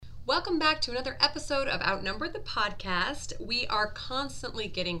Welcome back to another episode of Outnumbered the Podcast. We are constantly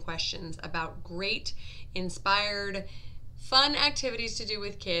getting questions about great, inspired, fun activities to do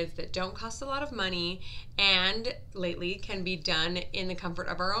with kids that don't cost a lot of money and lately can be done in the comfort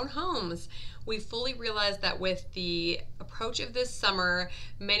of our own homes. We fully realize that with the approach of this summer,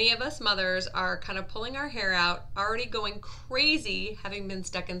 many of us mothers are kind of pulling our hair out, already going crazy having been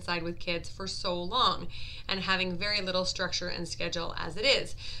stuck inside with kids for so long and having very little structure and schedule as it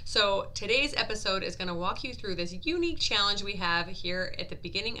is. So today's episode is going to walk you through this unique challenge we have here at the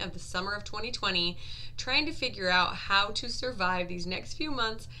beginning of the summer of 2020, trying to figure out how to survive these next few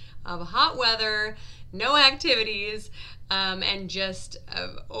months of hot weather, no activities, and just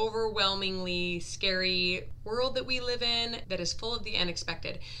an overwhelmingly scary world that we live in that is full of the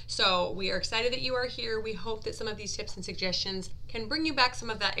unexpected. So we are excited that you are here. We hope that some of these tips and suggestions can bring you back some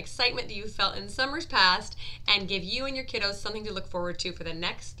of that excitement that you felt in summers past and give you and your kiddos something to look forward to for the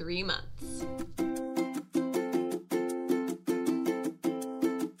next 3 months.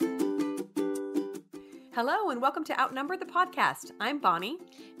 Hello and welcome to Outnumber the Podcast. I'm Bonnie.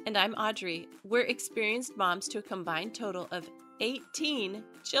 And I'm Audrey. We're experienced moms to a combined total of 18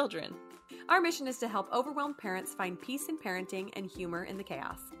 children. Our mission is to help overwhelmed parents find peace in parenting and humor in the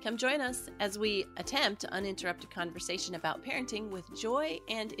chaos. Come join us as we attempt uninterrupted conversation about parenting with joy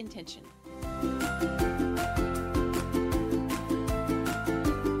and intention.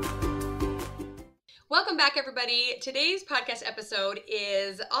 Welcome back, everybody. Today's podcast episode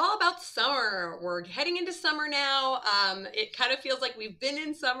is all about summer. We're heading into summer now. It kind of feels like we've been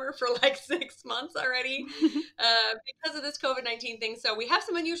in summer for like 6 months already because of this COVID-19 thing. So we have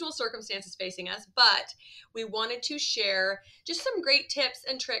some unusual circumstances facing us, but we wanted to share just some great tips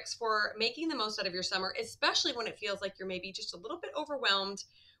and tricks for making the most out of your summer, especially when it feels like you're maybe just a little bit overwhelmed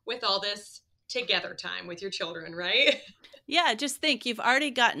with all this together time with your children, right? Yeah, just think you've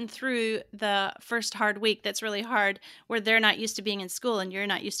already gotten through the first hard week that's really hard where they're not used to being in school and you're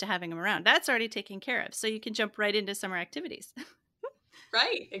not used to having them around. That's already taken care of. So you can jump right into summer activities.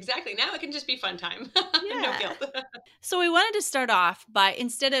 Right, exactly. Now it can just be fun time. Yeah. No guilt. So we wanted to start off by,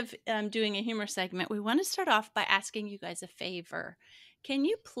 instead of doing a humor segment, we want to start off by asking you guys a favor. Can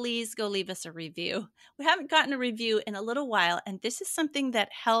you please go leave us a review? We haven't gotten a review in a little while, and this is something that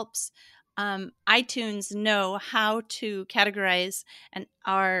helps iTunes know how to categorize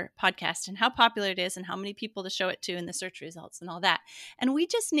our podcast and how popular it is and how many people to show it to in the search results and all that. And we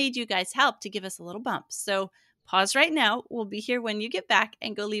just need you guys' help to give us a little bump. So pause right now. We'll be here when you get back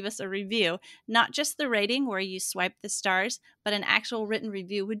and go leave us a review. Not just the rating where you swipe the stars, but an actual written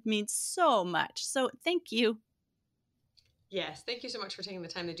review would mean so much. So thank you. Yes, thank you so much for taking the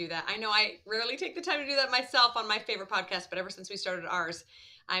time to do that. I know I rarely take the time to do that myself on my favorite podcast, but ever since we started ours,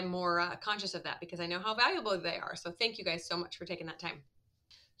 I'm more conscious of that because I know how valuable they are. So thank you guys so much for taking that time.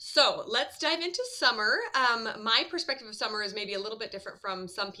 So let's dive into summer. My perspective of summer is maybe a little bit different from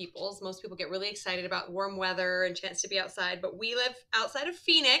some people's. Most people get really excited about warm weather and chance to be outside, but we live outside of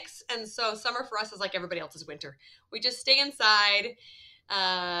Phoenix. And so summer for us is like everybody else's winter. We just stay inside.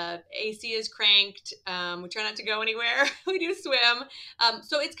 AC is cranked. We try not to go anywhere. We do swim.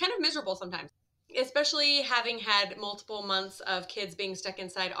 So it's kind of miserable sometimes, especially having had multiple months of kids being stuck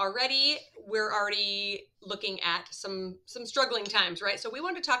inside already. We're already looking at some struggling times, right? So we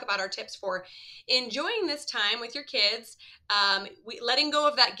want to talk about our tips for enjoying this time with your kids, letting go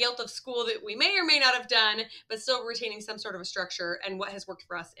of that guilt of school that we may or may not have done, but still retaining some sort of a structure and what has worked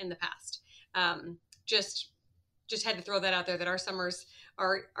for us in the past. Just had to throw that out there that our summers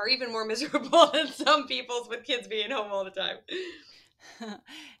are even more miserable than some people's with kids being home all the time.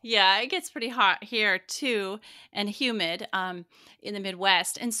 Yeah, it gets pretty hot here too and humid in the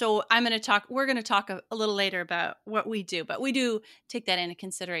Midwest. And so we're going to talk a little later about what we do, but we do take that into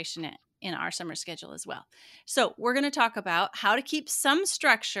consideration in our summer schedule as well. So we're going to talk about how to keep some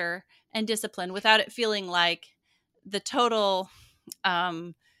structure and discipline without it feeling like the total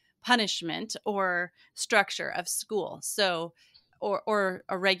punishment or structure of school. So, or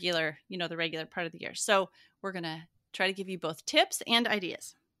a regular, the regular part of the year. So we're going to try to give you both tips and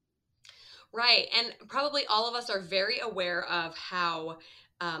ideas. Right. And probably all of us are very aware of how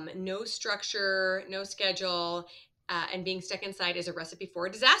no structure, no schedule, and being stuck inside is a recipe for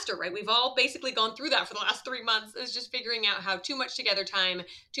a disaster, right? We've all basically gone through that for the last 3 months. Is just figuring out how too much together time,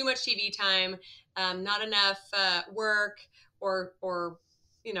 too much TV time, not enough work or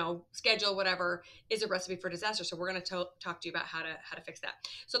schedule, whatever, is a recipe for disaster. So we're going to talk to you about how to fix that.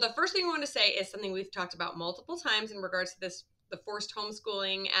 So the first thing we want to say is something we've talked about multiple times in regards to the forced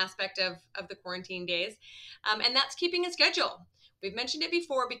homeschooling aspect of the quarantine days. And that's keeping a schedule. We've mentioned it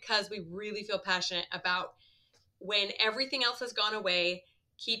before because we really feel passionate about when everything else has gone away,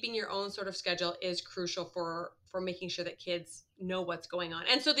 keeping your own sort of schedule is crucial for making sure that kids know what's going on,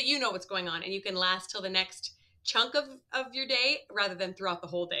 and so that you know what's going on and you can last till the next chunk of your day rather than throughout the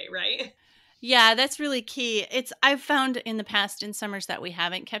whole day, right? Yeah, that's really key. I've found in the past in summers that we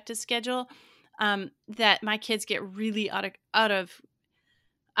haven't kept a schedule, that my kids get really out of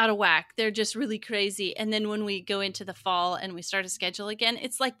whack. They're just really crazy. And then when we go into the fall and we start a schedule again,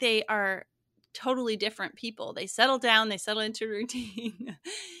 it's like they are totally different people. They settle down, they settle into routine,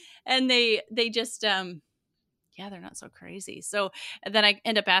 and they just yeah, they're not so crazy. So then I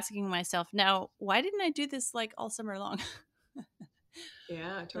end up asking myself, now, why didn't I do this like all summer long?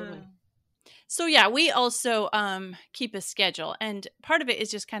 Yeah, totally. So yeah, we also keep a schedule, and part of it is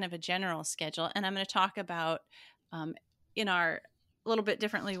just kind of a general schedule. And I'm going to talk about in our a little bit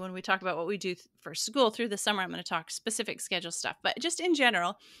differently when we talk about what we do for school through the summer. I'm going to talk specific schedule stuff, but just in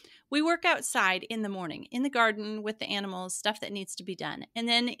general, we work outside in the morning in the garden with the animals, stuff that needs to be done, and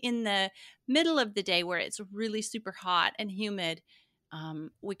then in the middle of the day where it's really super hot and humid,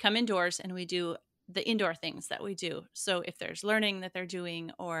 we come indoors and we do the indoor things that we do. So if there's learning that they're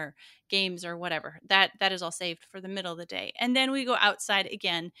doing or games or whatever, that is all saved for the middle of the day. And then we go outside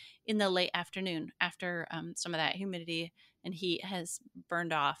again in the late afternoon after some of that humidity and heat has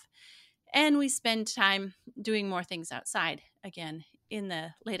burned off. And we spend time doing more things outside again in the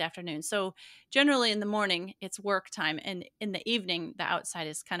late afternoon. So generally in the morning, it's work time. And in the evening, the outside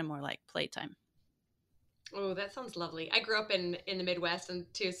is kind of more like playtime. Oh, that sounds lovely. I grew up in the Midwest and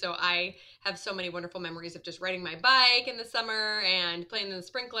too, so I have so many wonderful memories of just riding my bike in the summer and playing in the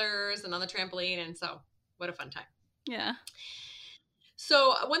sprinklers and on the trampoline, and so what a fun time. Yeah.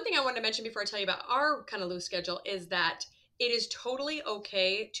 So one thing I wanted to mention before I tell you about our kind of loose schedule is that it is totally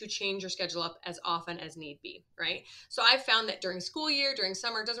okay to change your schedule up as often as need be, right? So I've found that during school year, during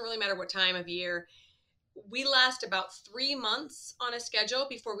summer, it doesn't really matter what time of year, we last about 3 months on a schedule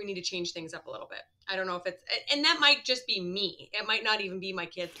before we need to change things up a little bit. I don't know if it's, and that might just be me. It might not even be my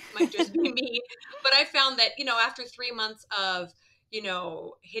kids. It might just be me. But I found that, after 3 months of,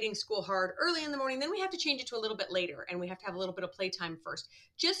 hitting school hard early in the morning, then we have to change it to a little bit later and we have to have a little bit of playtime first,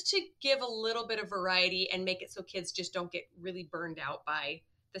 just to give a little bit of variety and make it so kids just don't get really burned out by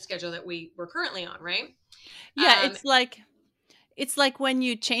the schedule that we're currently on, right? Yeah, it's like when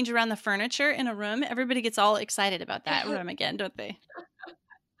you change around the furniture in a room, everybody gets all excited about that room again, don't they?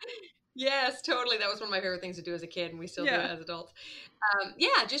 Yes, totally. That was one of my favorite things to do as a kid, and we still do it Yeah. as adults.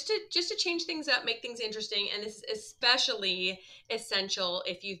 Yeah, just to change things up, make things interesting, and this is especially essential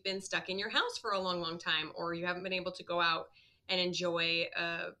if you've been stuck in your house for a long, long time, or you haven't been able to go out and enjoy,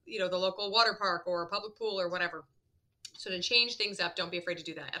 the local water park or a public pool or whatever. So to change things up, don't be afraid to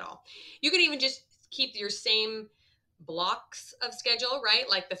do that at all. You can even just keep your same blocks of schedule, right?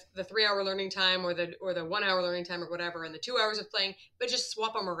 Like the 3 hour learning time or the 1 hour learning time or whatever, and the 2 hours of playing, but just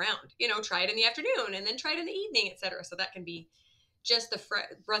swap them around. Try it in the afternoon and then try it in the evening, etc. So that can be just the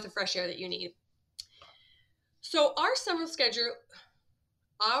breath of fresh air that you need. So our summer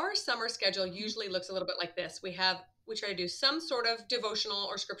schedule usually looks a little bit like this. We try to do some sort of devotional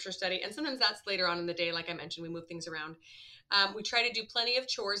or scripture study, and sometimes that's later on in the day. Like I mentioned, we move things around. We try to do plenty of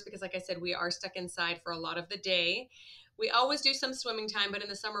chores because, like I said, we are stuck inside for a lot of the day. We always do some swimming time, but in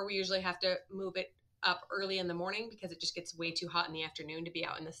the summer, we usually have to move it up early in the morning because it just gets way too hot in the afternoon to be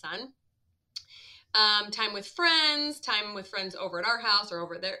out in the sun. Time with friends over at our house or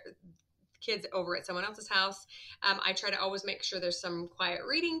over there, kids over at someone else's house. I try to always make sure there's some quiet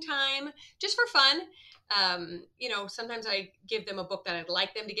reading time just for fun. Sometimes I give them a book that I'd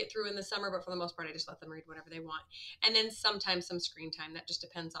like them to get through in the summer, but for the most part, I just let them read whatever they want. And then sometimes some screen time. That just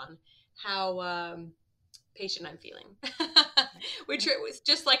depends on how patient I'm feeling.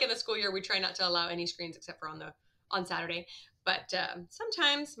 Just like in the school year, we try not to allow any screens except for on Saturday. But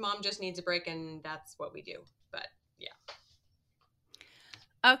sometimes mom just needs a break, and that's what we do. But yeah.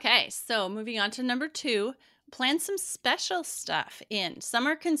 Okay, so moving on to number 2, plan some special stuff in.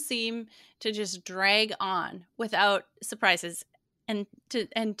 Summer can seem to just drag on without surprises and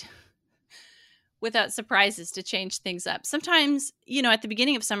without surprises to change things up. Sometimes, at the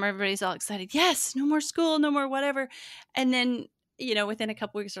beginning of summer, everybody's all excited. Yes, no more school, no more whatever. And then, within a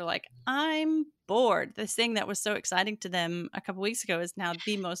couple weeks, they're like, I'm bored. This thing that was so exciting to them a couple weeks ago is now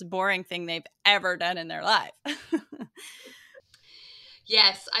the most boring thing they've ever done in their life.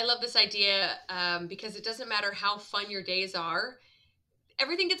 Yes, I love this idea because it doesn't matter how fun your days are.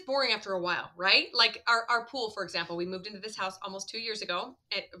 Everything gets boring after a while, right? Like our pool, for example. We moved into this house almost 2 years ago.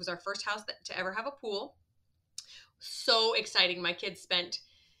 It was our first house to ever have a pool. So exciting. My kids spent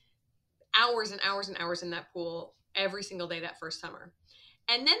hours and hours and hours in that pool every single day that first summer.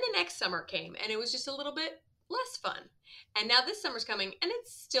 And then the next summer came and it was just a little bit less fun. And now this summer's coming and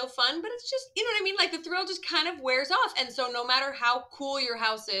it's still fun, but it's just, you know what I mean? Like the thrill just kind of wears off. And so no matter how cool your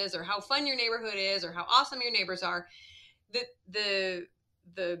house is or how fun your neighborhood is or how awesome your neighbors are,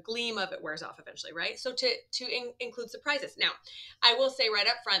 the gleam of it wears off eventually, right? So to include surprises. Now, I will say right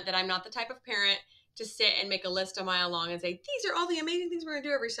up front that I'm not the type of parent to sit and make a list a mile long and say, these are all the amazing things we're going to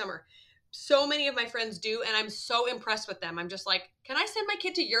do every summer. So many of my friends do, and I'm so impressed with them. I'm just like, can I send my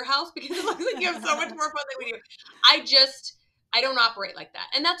kid to your house? Because it looks like you have so much more fun than we do. I don't operate like that.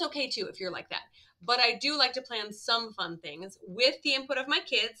 And that's okay too, if you're like that. But I do like to plan some fun things with the input of my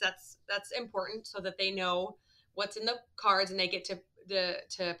kids. That's important so that they know what's in the cards and they get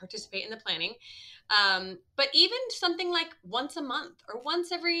to participate in the planning. But even something like once a month or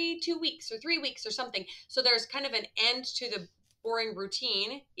once every 2 weeks or 3 weeks or something. So there's kind of an end to the boring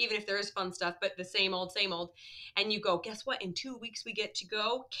routine, even if there is fun stuff, but the same old. And you go, guess what? In 2 weeks, we get to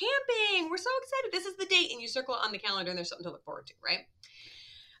go camping. We're so excited. This is the date. And you circle it on the calendar and there's something to look forward to, right?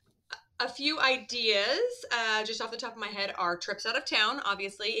 A few ideas just off the top of my head are trips out of town.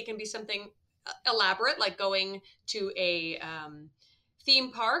 Obviously, it can be something elaborate, like going to a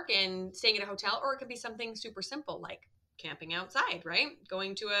theme park and staying at a hotel, or it could be something super simple, like camping outside, right?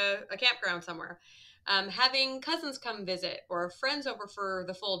 Going to a campground somewhere. Having cousins come visit or friends over for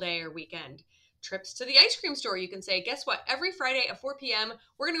the full day or weekend. Trips to the ice cream store. You can say, guess what? Every Friday at 4 p.m.,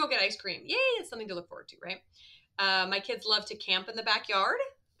 we're going to go get ice cream. Yay, it's something to look forward to, right? My kids love to camp in the backyard.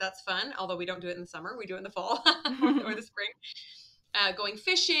 That's fun, although we don't do it in the summer. We do it in the fall or the spring. Going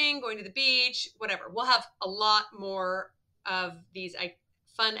fishing, going to the beach, whatever. We'll have a lot more of these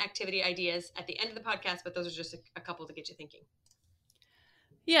fun activity ideas at the end of the podcast, but those are just a couple to get you thinking.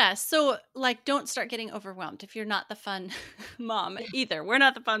 Yeah, so like don't start getting overwhelmed if you're not the fun mom either. We're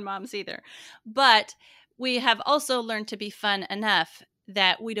not the fun moms either. But we have also learned to be fun enough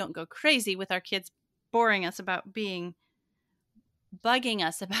that we don't go crazy with our kids bugging us about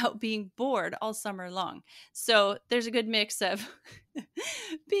being bored all summer long. So there's a good mix of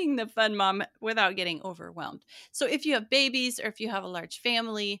being the fun mom without getting overwhelmed. So if you have babies or if you have a large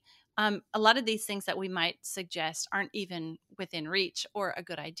family, a lot of these things that we might suggest aren't even within reach or a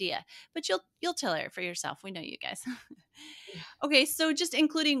good idea, but you'll tell her for yourself. We know you guys. Okay, so just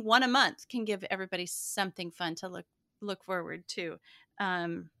including one a month can give everybody something fun to look forward to.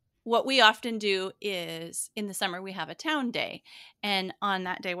 What we often do is in the summer we have a town day, and on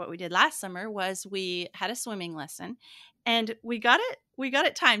that day, what we did last summer was we had a swimming lesson, and we got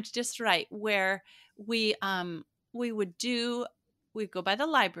it timed just right where we'd go by the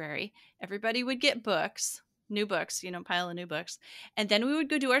library. Everybody would get books, new books, pile of new books. And then we would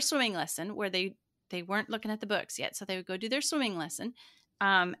go do our swimming lesson where they weren't looking at the books yet. So they would go do their swimming lesson.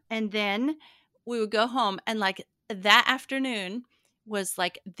 And then we would go home, and like that afternoon was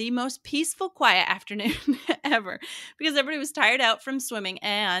like the most peaceful, quiet afternoon ever because everybody was tired out from swimming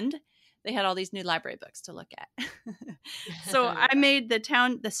and they had all these new library books to look at. So I made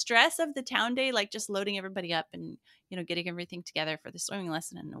the stress of the town day, like just loading everybody up and, getting everything together for the swimming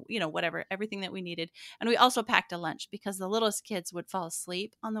lesson and, whatever, everything that we needed. And we also packed a lunch because the littlest kids would fall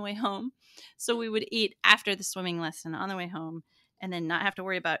asleep on the way home. So we would eat after the swimming lesson on the way home and then not have to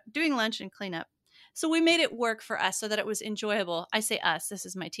worry about doing lunch and clean up. So we made it work for us so that it was enjoyable. I say us, this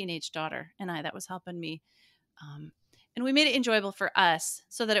is my teenage daughter and I, that was helping me. And we made it enjoyable for us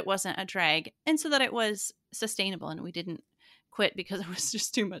so that it wasn't a drag and so that it was sustainable and we didn't quit because it was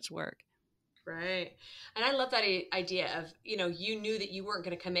just too much work. Right. And I love that idea of, you knew that you weren't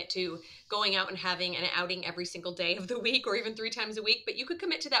going to commit to going out and having an outing every single day of the week or even 3 times a week, but you could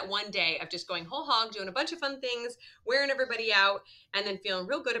commit to that one day of just going whole hog, doing a bunch of fun things, wearing everybody out, and then feeling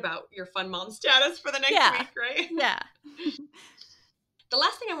real good about your fun mom status for the next week, right? Yeah. The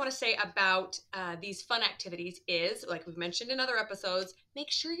last thing I want to say about these fun activities is, like we've mentioned in other episodes,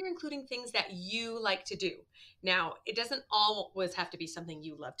 make sure you're including things that you like to do. Now, it doesn't always have to be something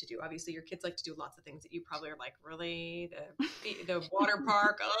you love to do. Obviously, your kids like to do lots of things that you probably are like, really? The water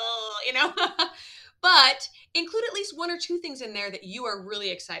park? But include at least 1 or 2 things in there that you are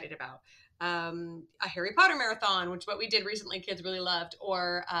really excited about. A Harry Potter marathon, which is what we did recently, kids really loved,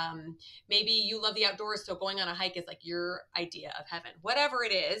 or maybe you love the outdoors, so going on a hike is like your idea of heaven, whatever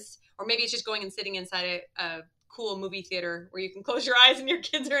it is, or maybe it's just going and sitting inside a cool movie theater where you can close your eyes and your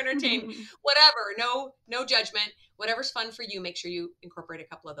kids are entertained. Whatever, no judgment, whatever's fun for you, make sure you incorporate a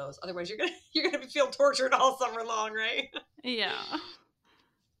couple of those. Otherwise you're gonna feel tortured all summer long, right? Yeah.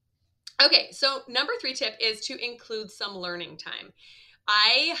 Okay, so number 3 tip is to include some learning time.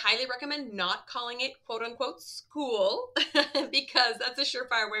 I highly recommend not calling it quote unquote school because that's a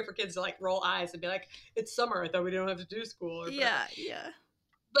surefire way for kids to like roll eyes and be like, it's summer. I thought we don't have to do school. Or yeah.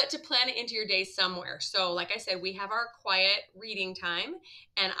 but to plan it into your day somewhere. So like I said, we have our quiet reading time,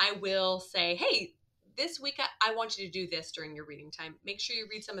 and I will say, hey, this week I want you to do this during your reading time. Make sure you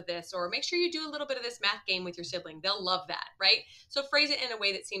read some of this, or make sure you do a little bit of this math game with your sibling. They'll love that, right? So phrase it in a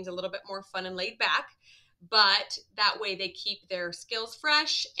way that seems a little bit more fun and laid back, but that way they keep their skills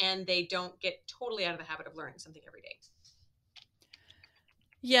fresh and they don't get totally out of the habit of learning something every day.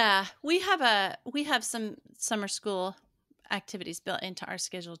 Yeah, we have some summer school activities built into our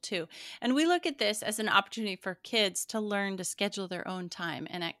schedule too. And we look at this as an opportunity for kids to learn to schedule their own time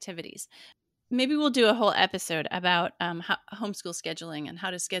and activities. Maybe we'll do a whole episode about homeschool scheduling and how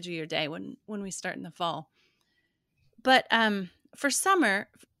to schedule your day when we start in the fall. But for summer,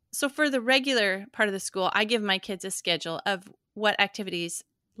 so for the regular part of the school, I give my kids a schedule of what activities,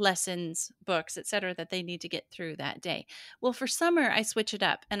 lessons, books, etc., that they need to get through that day. Well, for summer, I switch it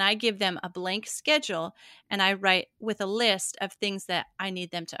up and I give them a blank schedule and I write with a list of things that I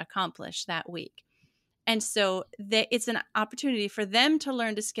need them to accomplish that week. And so it's an opportunity for them to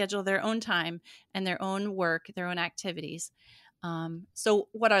learn to schedule their own time and their own work, their own activities. So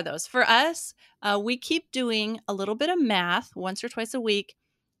what are those? For us, we keep doing a little bit of math once or twice a week,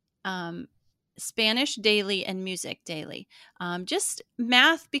 Spanish daily and music daily. Just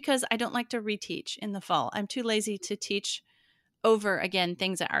math because I don't like to reteach in the fall. I'm too lazy to teach over again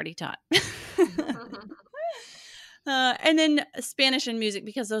things I already taught. And then Spanish and music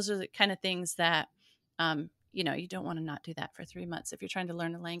because those are the kind of things that you don't want to not do that for 3 months if you're trying to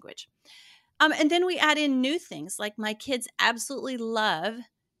learn a language. And then we add in new things like my kids absolutely love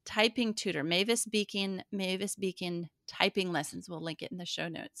typing tutor, Mavis Beacon typing lessons. We'll link it in the show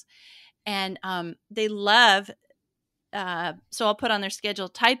notes. And they love, so I'll put on their schedule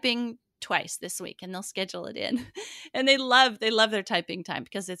typing twice this week and they'll schedule it in. And they love their typing time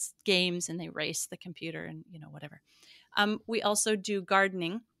because it's games and they race the computer and, whatever. We also do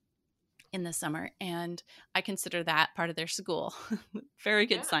gardening in the summer, and I consider that part of their school. Very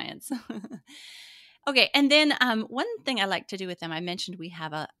good science. Okay, and then one thing I like to do with them, I mentioned we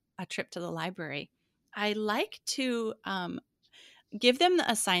have a trip to the library. I like to give them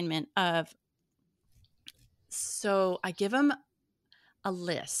the assignment of, so I give them a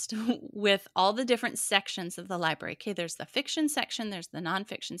list with all the different sections of the library. Okay, there's the fiction section, there's the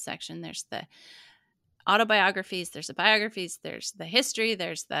nonfiction section, there's the autobiographies, there's the biographies, there's the history,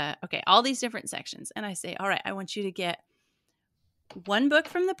 there's all these different sections. And I say, all right, I want you to get one book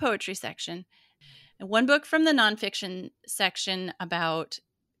from the poetry section and one book from the nonfiction section about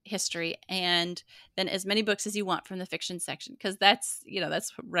history, and then as many books as you want from the fiction section, because that's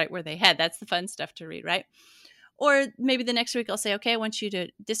right where they head. That's the fun stuff to read, right? Or maybe the next week I'll say, okay,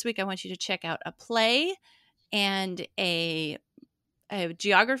 this week I want you to check out a play and a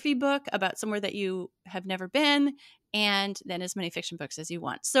geography book about somewhere that you have never been, and then as many fiction books as you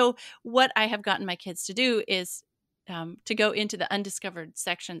want. So what I have gotten my kids to do is to go into the undiscovered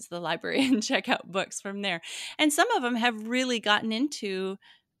sections of the library and check out books from there. And some of them have really gotten into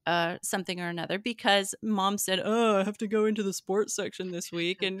something or another because mom said, oh, I have to go into the sports section this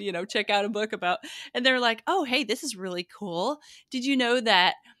week and, check out a book about, and they're like, oh, hey, this is really cool. Did you know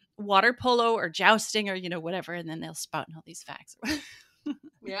that water polo or jousting or, whatever. And then they'll spout all these facts.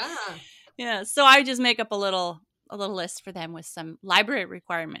 Yeah. Yeah. So I just make up a little list for them with some library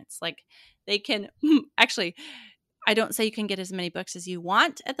requirements. Like they can actually, I don't say you can get as many books as you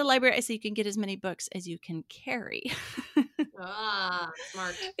want at the library. I say you can get as many books as you can carry.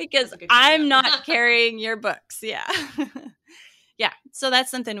 Smart. Because I'm not carrying your books. Yeah. Yeah. So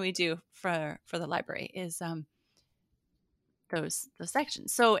that's something we do for the library is those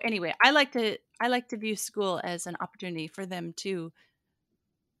sections. So anyway, I like to view school as an opportunity for them to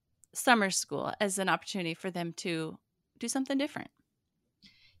summer school as an opportunity for them to do something different.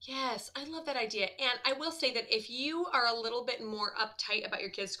 Yes, I love that idea. And I will say that if you are a little bit more uptight about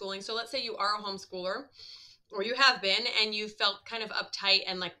your kids' schooling, so let's say you are a homeschooler or you have been and you felt kind of uptight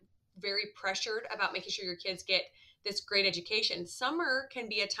and like very pressured about making sure your kids get this great education, summer can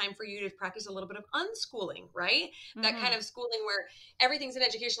be a time for you to practice a little bit of unschooling, right? Mm-hmm. That kind of schooling where everything's an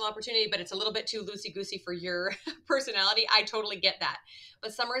educational opportunity, but it's a little bit too loosey-goosey for your personality. I totally get that.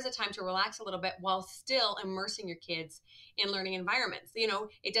 But summer is a time to relax a little bit while still immersing your kids in learning environments.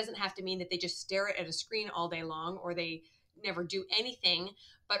 It doesn't have to mean that they just stare at a screen all day long or they never do anything,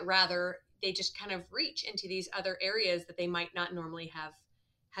 but rather they just kind of reach into these other areas that they might not normally have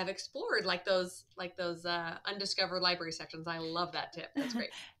explored, like those undiscovered library sections. I love that tip. That's great.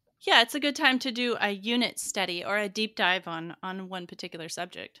 Yeah, it's a good time to do a unit study or a deep dive on one particular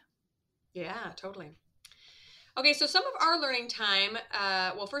subject. Yeah, totally. Okay, so some of our learning time,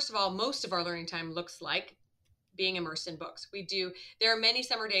 well, first of all, most of our learning time looks like being immersed in books. There are many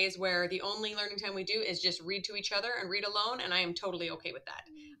summer days where the only learning time we do is just read to each other and read alone. And I am totally okay with that.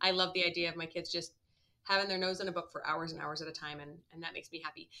 I love the idea of my kids just having their nose in a book for hours and hours at a time. And that makes me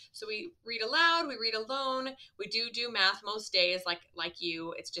happy. So we read aloud, we read alone. We do math most days, like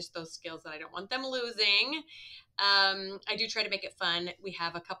you. It's just those skills that I don't want them losing. I do try to make it fun. We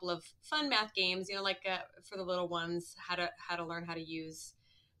have a couple of fun math games, for the little ones, how to learn how to use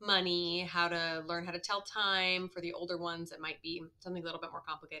money, how to learn how to tell time. For the older ones, it might be something a little bit more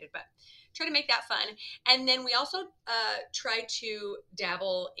complicated, but try to make that fun. And then we also try to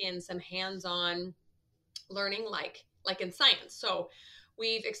dabble in some hands-on learning, like in science. So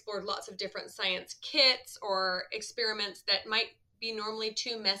we've explored lots of different science kits or experiments that might be normally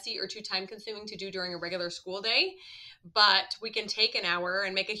too messy or too time consuming to do during a regular school day, but we can take an hour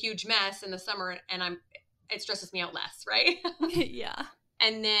and make a huge mess in the summer, and it stresses me out less, right? Yeah.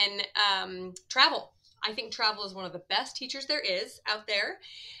 And then travel. I think travel is one of the best teachers there is out there.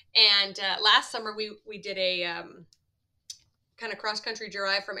 And last summer we did a kind of cross-country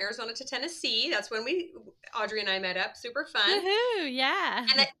drive from Arizona to Tennessee. That's when Audrey and I met up. Super fun. Woohoo, yeah.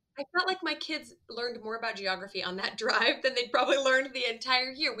 And I felt like my kids learned more about geography on that drive than they'd probably learned the entire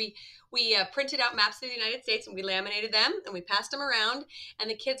year. We printed out maps of the United States and we laminated them and we passed them around, and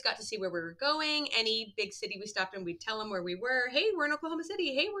the kids got to see where we were going. Any big city we stopped in, we'd tell them where we were. Hey, we're in Oklahoma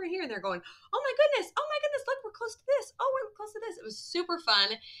City. Hey, we're here. And they're going, oh my goodness, look, we're close to this. Oh, we're close to this. It was super fun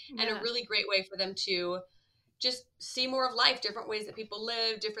and a really great way for them to just see more of life, different ways that people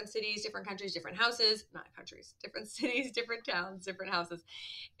live, different cities, different countries, different houses, not countries, different cities, different towns, different houses.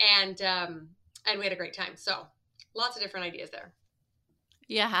 And we had a great time. So lots of different ideas there.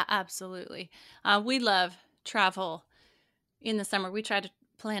 Yeah, absolutely. We love travel in the summer. We try to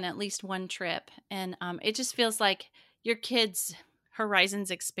plan at least one trip, and it just feels like your kids'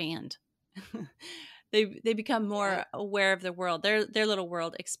 horizons expand. They become more aware of the world. Their little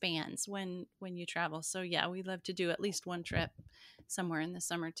world expands when you travel. So yeah, we love to do at least one trip somewhere in the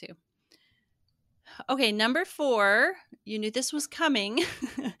summer too. Okay, number 4, you knew this was coming.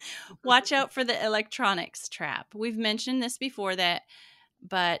 Watch out for the electronics trap. We've mentioned this before,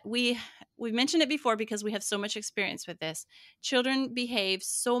 but we've mentioned it before because we have so much experience with this. Children behave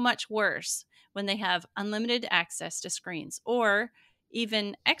so much worse when they have unlimited access to screens or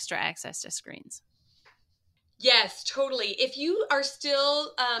even extra access to screens. Yes, totally. If you are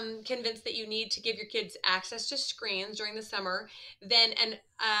still convinced that you need to give your kids access to screens during the summer, then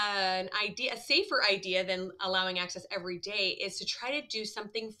a safer idea than allowing access every day is to try to do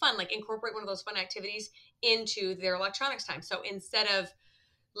something fun, like incorporate one of those fun activities into their electronics time. So instead of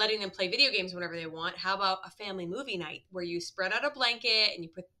letting them play video games whenever they want, how about a family movie night where you spread out a blanket and you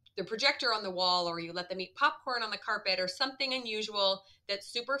put the projector on the wall, or you let them eat popcorn on the carpet, or something unusual that's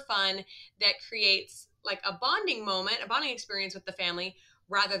super fun that creates like a bonding moment, a bonding experience with the family,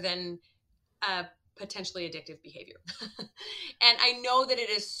 rather than potentially addictive behavior. And I know that it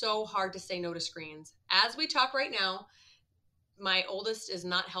is so hard to say no to screens. As we talk right now, my oldest is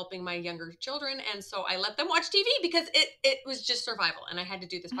not helping my younger children, and so I let them watch TV because it was just survival, and I had to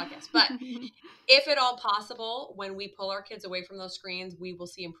do this podcast. But if at all possible, when we pull our kids away from those screens, we will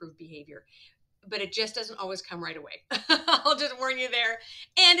see improved behavior. But it just doesn't always come right away. I'll just warn you there.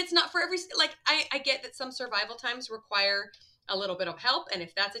 And it's not for every, like, I get that some survival times require a little bit of help. And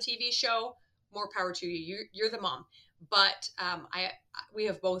if that's a TV show, more power to you. You're the mom. But we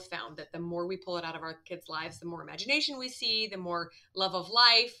have both found that the more we pull it out of our kids' lives, the more imagination we see, the more love of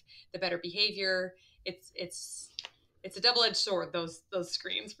life, the better behavior. It's a double-edged sword, those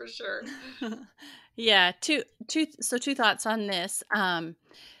screens, for sure. Yeah. Two thoughts on this.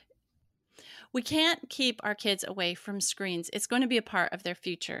 We can't keep our kids away from screens. It's going to be a part of their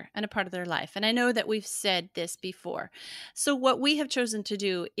future and a part of their life. And I know that we've said this before. So what we have chosen to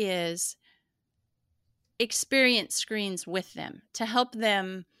do is experience screens with them to help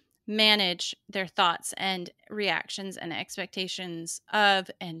them manage their thoughts and reactions and expectations of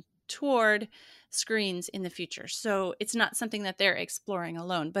and toward screens in the future. So it's not something that they're exploring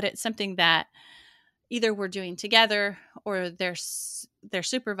alone, but it's something that either we're doing together or they're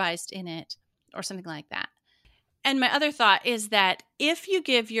supervised in it or something like that. And my other thought is that if you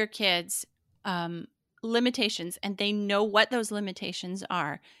give your kids limitations and they know what those limitations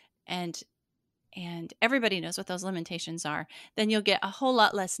are, and everybody knows what those limitations are, then you'll get a whole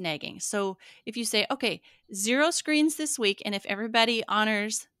lot less nagging. So if you say, okay, 0 screens this week, and if everybody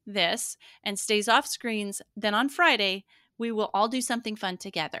honors this and stays off screens, then on Friday, we will all do something fun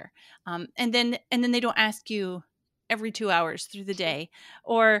together. And then they don't ask you every 2 hours through the day,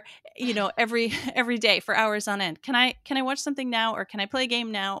 or every day for hours on end. Can I watch something now, or can I play a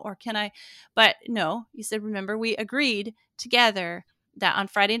game now, or can I? But no, you said, remember, we agreed together that on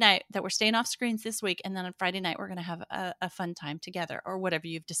Friday night that we're staying off screens this week, and then on Friday night we're going to have a fun time together, or whatever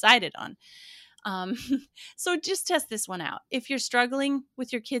you've decided on. Um, so just test this one out. If you're struggling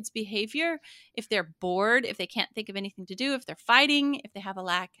with your kids' behavior, if they're bored, if they can't think of anything to do, if they're fighting, if they have a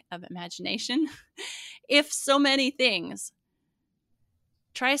lack of imagination, if so many things,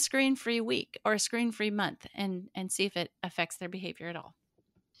 try a screen-free week or a screen-free month and see if it affects their behavior at all.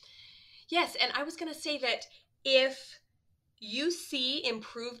 Yes, and I was going to say that if you see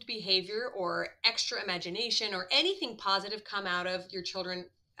improved behavior or extra imagination or anything positive come out of your children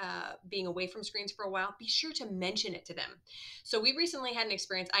being away from screens for a while, be sure to mention it to them. So we recently had an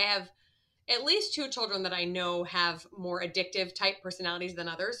experience. I have at least 2 children that I know have more addictive type personalities than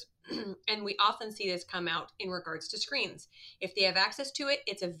others. And we often see this come out in regards to screens. If they have access to it,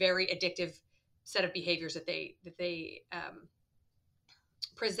 it's a very addictive set of behaviors that they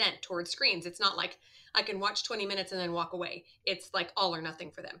present towards screens. It's not like I can watch 20 minutes and then walk away. It's like all or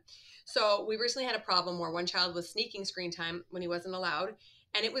nothing for them. So we recently had a problem where one child was sneaking screen time when he wasn't allowed.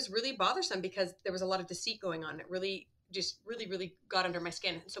 And it was really bothersome because there was a lot of deceit going on. It really got under my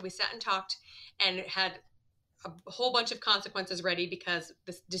skin. So we sat and talked and had a whole bunch of consequences ready because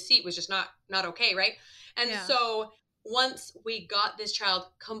this deceit was just not okay, right? And so once we got this child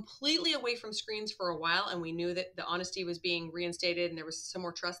completely away from screens for a while and we knew that the honesty was being reinstated and there was some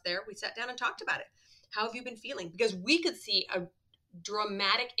more trust there, we sat down and talked about it. How have you been feeling? Because we could see a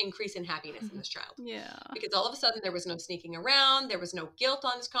dramatic increase in happiness in this child. Yeah. Because all of a sudden there was no sneaking around, there was no guilt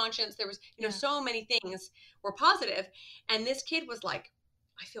on his conscience, there was, so many things were positive. And this kid was like,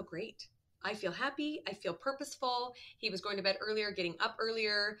 I feel great. I feel happy. I feel purposeful. He was going to bed earlier, getting up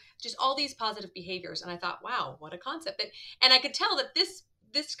earlier, just all these positive behaviors. And I thought, wow, what a concept. And I could tell that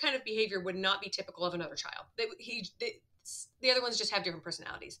this kind of behavior would not be typical of another child. The other ones just have different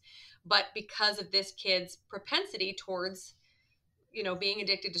personalities. But because of this kid's propensity towards, being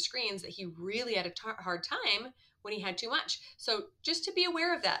addicted to screens, that he really had a hard time when he had too much. So just to be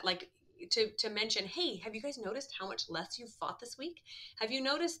aware of that, like to mention, hey, have you guys noticed how much less you've fought this week? Have you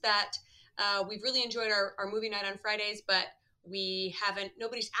noticed that we've really enjoyed our movie night on Fridays, but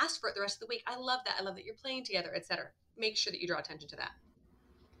nobody's asked for it the rest of the week. I love that. I love that you're playing together, etc. Make sure that you draw attention to that.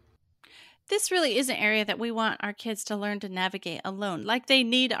 This really is an area that we want our kids to learn to navigate alone. Like, they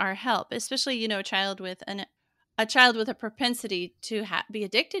need our help, especially, a child with a propensity to be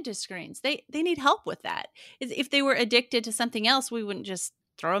addicted to screens. They need help with that. If they were addicted to something else, we wouldn't just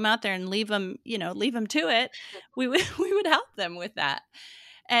throw them out there and leave them to it. We would help them with that.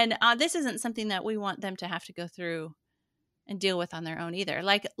 And this isn't something that we want them to have to go through and deal with on their own either.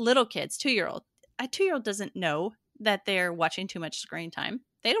 Like little kids, 2-year-old. A 2-year-old doesn't know that they're watching too much screen time.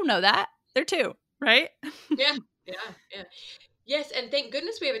 They don't know that. They're 2, right? Yeah. Yes, and thank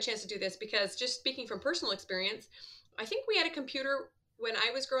goodness we have a chance to do this, because just speaking from personal experience, I think we had a computer when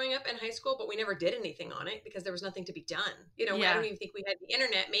I was growing up in high school, but we never did anything on it because there was nothing to be done. I don't even think we had the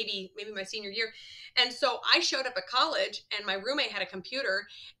internet, maybe my senior year. And so I showed up at college and my roommate had a computer,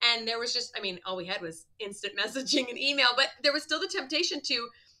 and there was just, all we had was instant messaging and email, but there was still the temptation to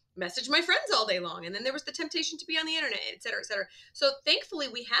message my friends all day long. And then there was the temptation to be on the internet, et cetera, et cetera. So thankfully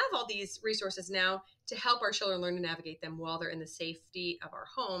we have all these resources now to help our children learn to navigate them while they're in the safety of our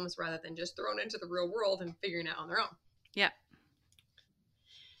homes, rather than just thrown into the real world and figuring it out on their own. Yeah.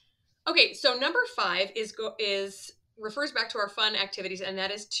 Okay, so number 5 refers back to our fun activities, and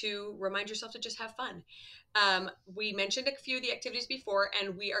that is to remind yourself to just have fun. We mentioned a few of the activities before,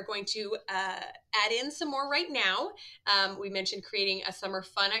 and we are going to add in some more right now. We mentioned creating a summer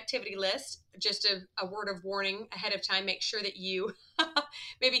fun activity list. Just a word of warning ahead of time. Make sure that you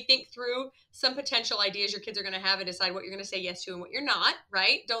maybe think through some potential ideas your kids are going to have and decide what you're going to say yes to and what you're not,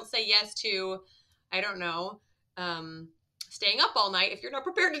 right? Don't say yes to, I don't know, staying up all night if you're not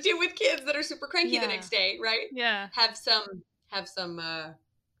prepared to deal with kids that are super cranky the next day, right? Yeah. Have some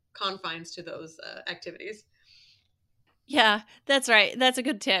confines to those activities. Yeah, that's right. That's a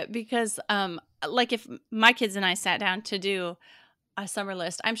good tip, because like if my kids and I sat down to do a summer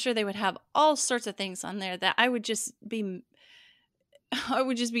list, I'm sure they would have all sorts of things on there that it would just be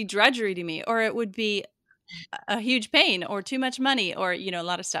drudgery to me, or it would be a huge pain, or too much money, or a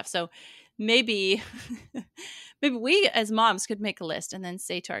lot of stuff. So maybe we as moms could make a list and then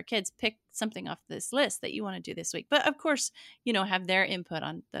say to our kids, pick something off this list that you want to do this week. But of course, have their input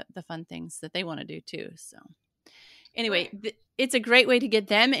on the fun things that they want to do too. So anyway, it's a great way to get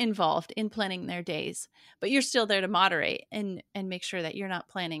them involved in planning their days, but you're still there to moderate and make sure that you're not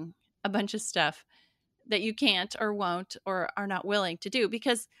planning a bunch of stuff that you can't or won't or are not willing to do.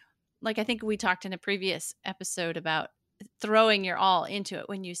 Because, like, I think we talked in a previous episode about throwing your all into it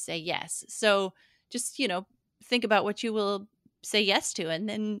when you say yes. So just, think about what you will say yes to and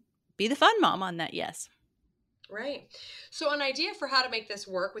then be the fun mom on that yes. Right. So, an idea for how to make this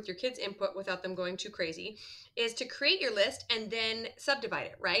work with your kids' input without them going too crazy is to create your list and then subdivide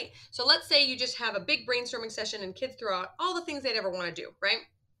it, right? So, let's say you just have a big brainstorming session and kids throw out all the things they'd ever want to do, right?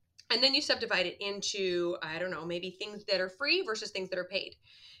 And then you subdivide it into, I don't know, maybe things that are free versus things that are paid.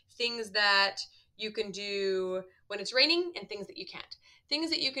 Things that you can do when it's raining and things that you can't. Things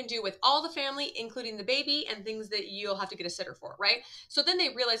that you can do with all the family, including the baby, and things that you'll have to get a sitter for, right? So then they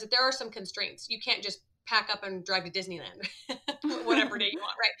realize that there are some constraints. You can't just pack up and drive to Disneyland, whatever day you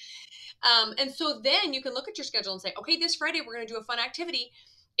want, right? And so then you can look at your schedule and say, okay, this Friday we're going to do a fun activity.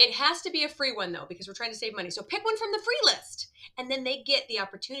 It has to be a free one, though, because we're trying to save money. So pick one from the free list. And then they get the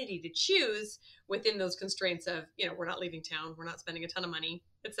opportunity to choose within those constraints of, we're not leaving town, we're not spending a ton of money,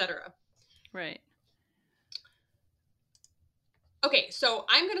 etc. Right. Okay, so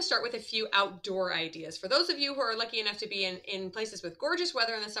I'm going to start with a few outdoor ideas. For those of you who are lucky enough to be in places with gorgeous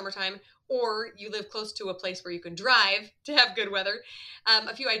weather in the summertime, or you live close to a place where you can drive to have good weather,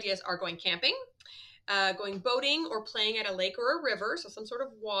 a few ideas are going camping, going boating or playing at a lake or a river, so some sort of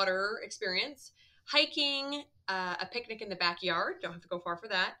water experience, hiking, a picnic in the backyard, don't have to go far for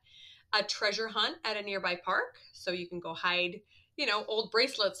that, a treasure hunt at a nearby park, so you can go hide, old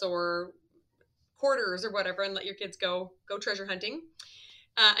bracelets or quarters or whatever and let your kids go treasure hunting.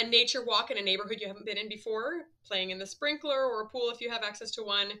 A nature walk in a neighborhood you haven't been in before, playing in the sprinkler or a pool if you have access to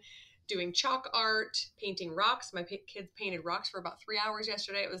one, doing chalk art, painting rocks. My kids painted rocks for about 3 hours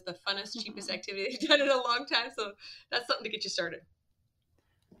yesterday. It was the funnest, cheapest activity they've done in a long time. So that's something to get you started.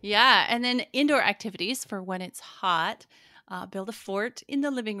 Yeah. And then indoor activities for when it's hot. Build a fort in the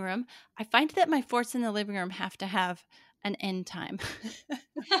living room. I find that my forts in the living room have to have an end time.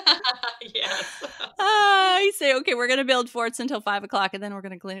 Yes. I say, okay, we're going to build forts until 5:00 and then we're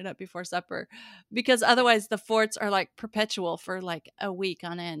going to clean it up before supper, because otherwise the forts are like perpetual for like a week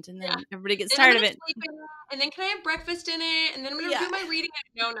on end. And then everybody gets tired of it. And then can I have breakfast in it? And then I'm going to do my reading.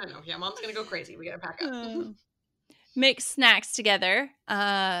 No. Yeah, mom's going to go crazy. We got to pack up. Make snacks together.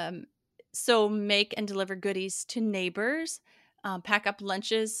 So make and deliver goodies to neighbors. Pack up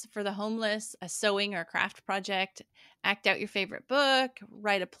lunches for the homeless, a sewing or craft project, act out your favorite book,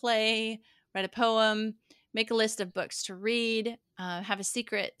 write a play, write a poem, make a list of books to read, have a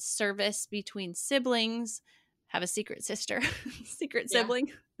secret service between siblings, have a secret sister, secret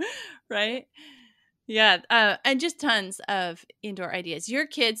sibling, right? Yeah. And just tons of indoor ideas. Your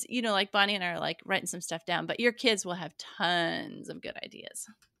kids, like Bonnie and I are like writing some stuff down, but your kids will have tons of good ideas.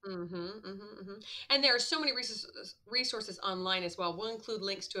 And there are so many resources online as well. We'll include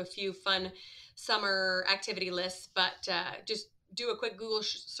links to a few fun summer activity lists, but just do a quick Google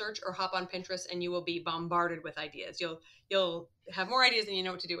search or hop on Pinterest and you will be bombarded with ideas. You'll have more ideas than you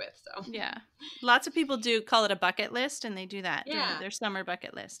know what to do with. So yeah, lots of people do call it a bucket list, and they do that. Yeah, their summer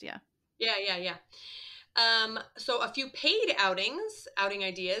bucket list. Yeah. So a few paid outing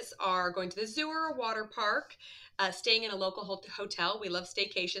ideas are going to the zoo or a water park, staying in a local hotel. We love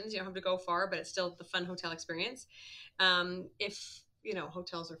staycations. You don't have to go far, but it's still the fun hotel experience. If,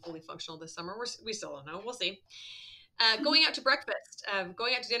 hotels are fully functional this summer, we still don't know. We'll see. Going out to breakfast.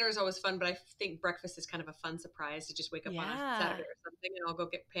 Going out to dinner is always fun, but I think breakfast is kind of a fun surprise to just wake up on a Saturday or something and I'll go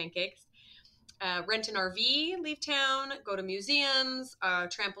get pancakes. Rent an RV, leave town, go to museums,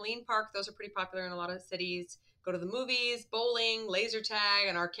 trampoline park. Those are pretty popular in a lot of cities. Go to the movies, bowling, laser tag,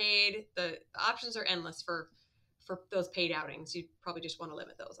 an arcade. The options are endless for those paid outings. You probably just want to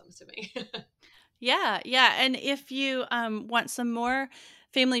limit those, I'm assuming. Yeah. And if you want some more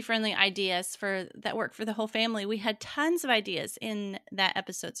family-friendly ideas that work for the whole family, we had tons of ideas in that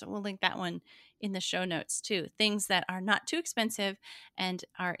episode. So we'll link that one in the show notes too. Things that are not too expensive and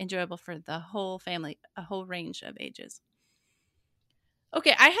are enjoyable for the whole family, a whole range of ages.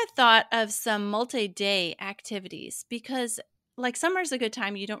 Okay, I had thought of some multi-day activities because like summer's a good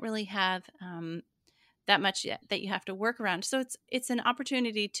time. You don't really have that much yet that you have to work around. So it's an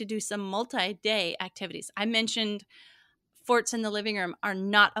opportunity to do some multi-day activities. I mentioned forts in the living room are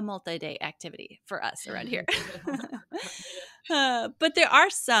not a multi-day activity for us around here. But there are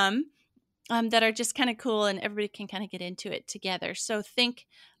some that are just kind of cool and everybody can kind of get into it together. So think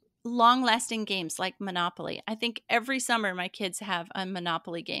long-lasting games like Monopoly. I think every summer my kids have a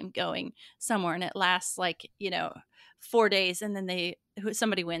Monopoly game going somewhere and it lasts 4 days and then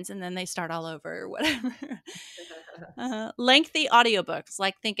somebody wins and then they start all over or whatever. Lengthy audiobooks,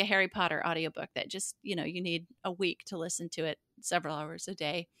 like think a Harry Potter audiobook that just, you need a week to listen to it several hours a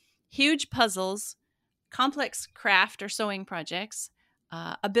day. Huge puzzles, complex craft or sewing projects,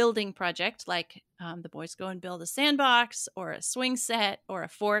 a building project like the boys go and build a sandbox or a swing set or a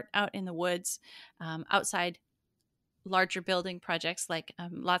fort out in the woods, outside larger building projects like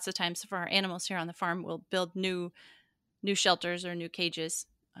lots of times for our animals here on the farm, we'll build new shelters or new cages.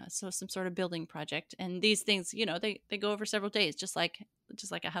 So some sort of building project. And these things, they go over several days, just like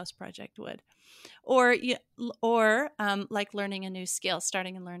a house project would. Or like learning a new skill,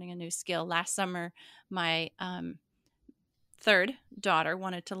 starting and learning a new skill. Last summer, my third daughter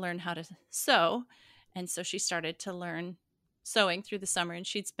wanted to learn how to sew. And so she started to learn sewing through the summer, and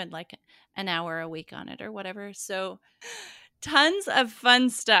she'd spend like an hour a week on it or whatever. So tons of fun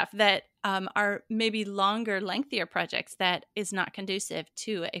stuff that are maybe longer, lengthier projects that is not conducive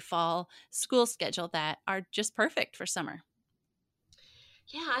to a fall school schedule that are just perfect for summer.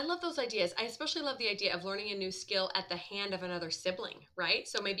 Yeah, I love those ideas. I especially love the idea of learning a new skill at the hand of another sibling, right?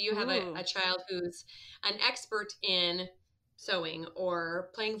 So maybe you have a child who's an expert in sewing or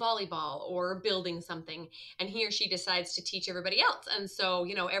playing volleyball or building something, and he or she decides to teach everybody else. And so,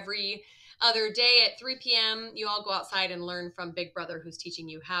 every other day at 3 p.m., you all go outside and learn from Big Brother, who's teaching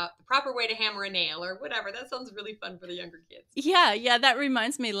you how the proper way to hammer a nail or whatever. That sounds really fun for the younger kids. Yeah. That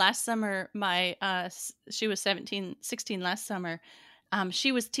reminds me, last summer, she was 16 last summer.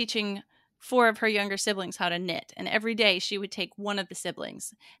 She was teaching 4 of her younger siblings how to knit. And every day she would take one of the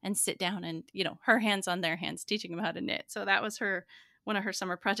siblings and sit down and, her hands on their hands, teaching them how to knit. So that was one of her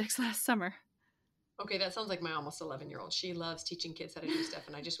summer projects last summer. Okay, that sounds like my almost 11-year-old. She loves teaching kids how to do stuff,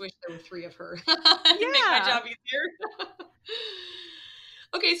 and I just wish there were 3 of her to make my job easier.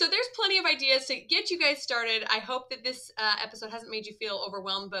 Okay, so there's plenty of ideas to get you guys started. I hope that this episode hasn't made you feel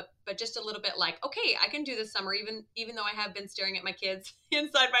overwhelmed, but just a little bit like, okay, I can do this summer, even though I have been staring at my kids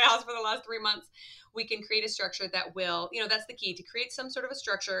inside my house for the last 3 months. We can create a structure that will, that's the key, to create some sort of a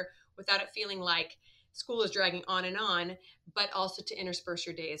structure without it feeling like school is dragging on, but also to intersperse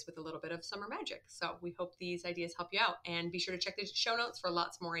your days with a little bit of summer magic. So we hope these ideas help you out, and be sure to check the show notes for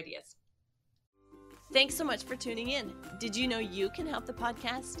lots more ideas. Thanks so much for tuning in. Did you know you can help the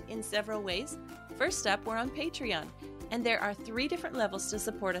podcast in several ways? First up, we're on Patreon, and there are 3 different levels to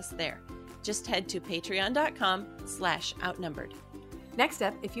support us there. Just head to patreon.com/outnumbered. Next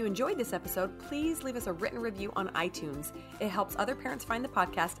up, if you enjoyed this episode, please leave us a written review on iTunes. It helps other parents find the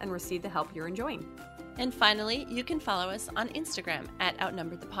podcast and receive the help you're enjoying. And finally, you can follow us on Instagram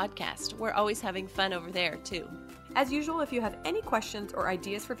 @OutnumberedThePodcast. We're always having fun over there, too. As usual, if you have any questions or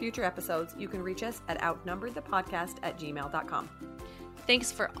ideas for future episodes, you can reach us at outnumberedthepodcast@gmail.com. Thanks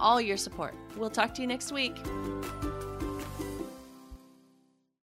for all your support. We'll talk to you next week.